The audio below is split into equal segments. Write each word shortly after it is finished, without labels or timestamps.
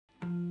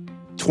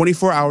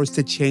24 hours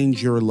to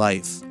change your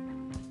life.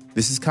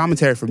 This is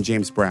commentary from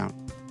James Brown.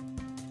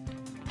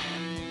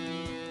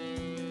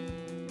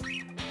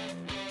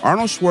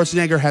 Arnold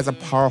Schwarzenegger has a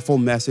powerful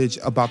message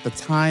about the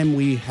time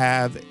we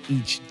have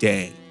each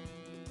day.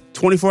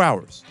 24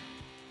 hours.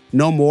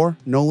 No more,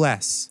 no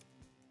less.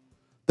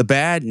 The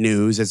bad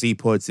news, as he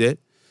puts it,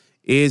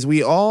 is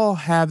we all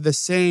have the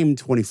same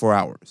 24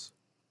 hours.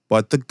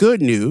 But the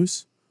good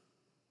news,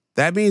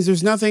 that means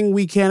there's nothing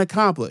we can't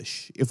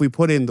accomplish if we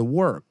put in the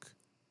work.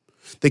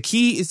 The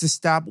key is to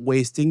stop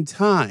wasting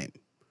time.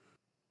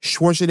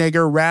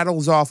 Schwarzenegger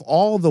rattles off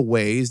all the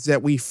ways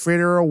that we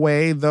fritter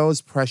away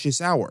those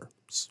precious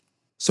hours.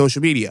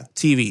 Social media,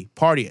 TV,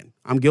 partying.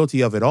 I'm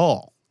guilty of it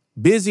all.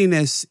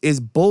 Busyness is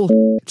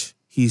bullshit,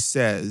 he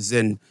says,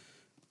 and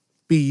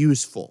be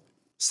useful.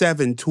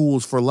 7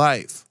 tools for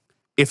life.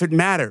 If it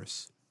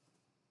matters,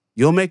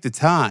 you'll make the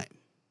time.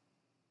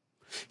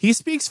 He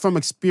speaks from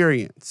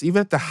experience.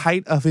 Even at the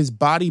height of his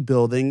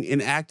bodybuilding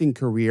and acting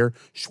career,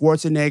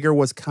 Schwarzenegger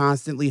was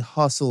constantly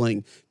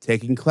hustling,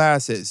 taking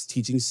classes,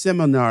 teaching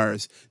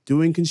seminars,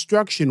 doing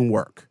construction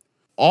work,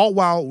 all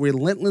while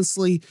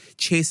relentlessly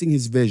chasing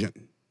his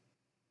vision.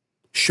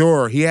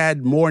 Sure, he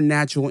had more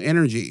natural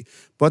energy,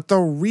 but the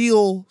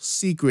real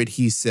secret,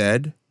 he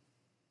said,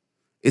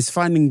 is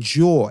finding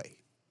joy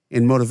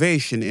and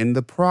motivation in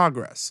the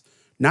progress,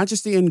 not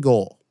just the end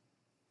goal.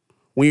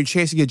 When you're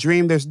chasing a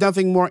dream, there's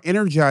nothing more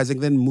energizing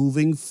than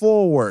moving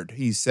forward,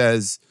 he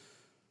says,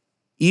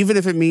 even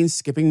if it means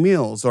skipping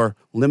meals or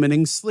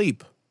limiting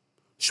sleep.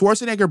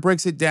 Schwarzenegger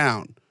breaks it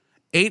down.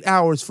 8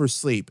 hours for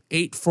sleep,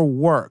 8 for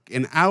work,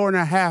 1.5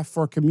 hours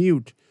for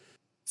commute,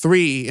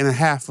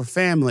 3.5 for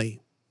family.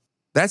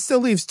 That still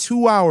leaves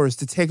 2 hours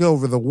to take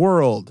over the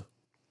world.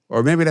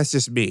 Or maybe that's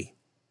just me.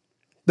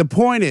 The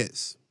point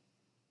is,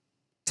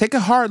 take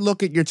a hard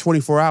look at your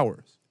 24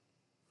 hours.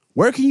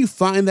 Where can you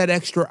find that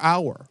extra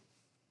hour?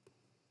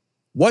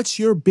 What's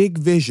your big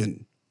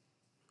vision?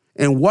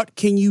 And what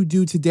can you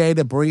do today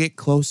to bring it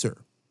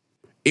closer?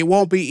 It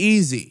won't be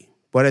easy,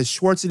 but as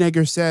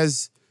Schwarzenegger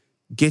says,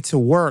 get to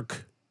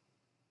work.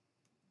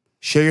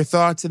 Share your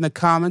thoughts in the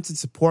comments and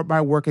support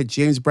my work at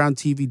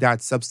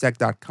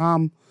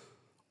jamesbrowntv.substack.com.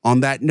 On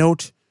that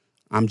note,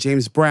 I'm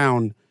James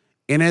Brown,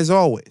 and as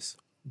always,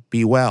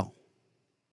 be well.